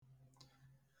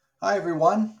Hi,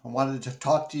 everyone. I wanted to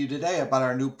talk to you today about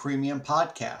our new premium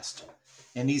podcast.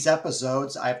 In these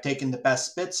episodes, I've taken the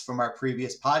best bits from our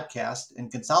previous podcast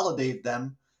and consolidated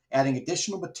them, adding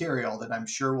additional material that I'm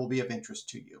sure will be of interest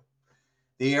to you.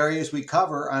 The areas we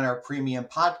cover on our premium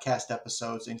podcast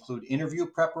episodes include interview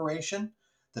preparation,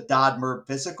 the Dodd Merb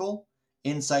Physical,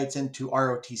 insights into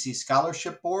ROTC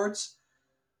scholarship boards,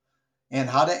 and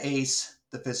how to ace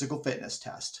the physical fitness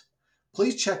test.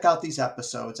 Please check out these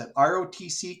episodes at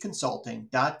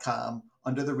rotcconsulting.com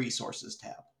under the resources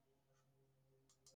tab.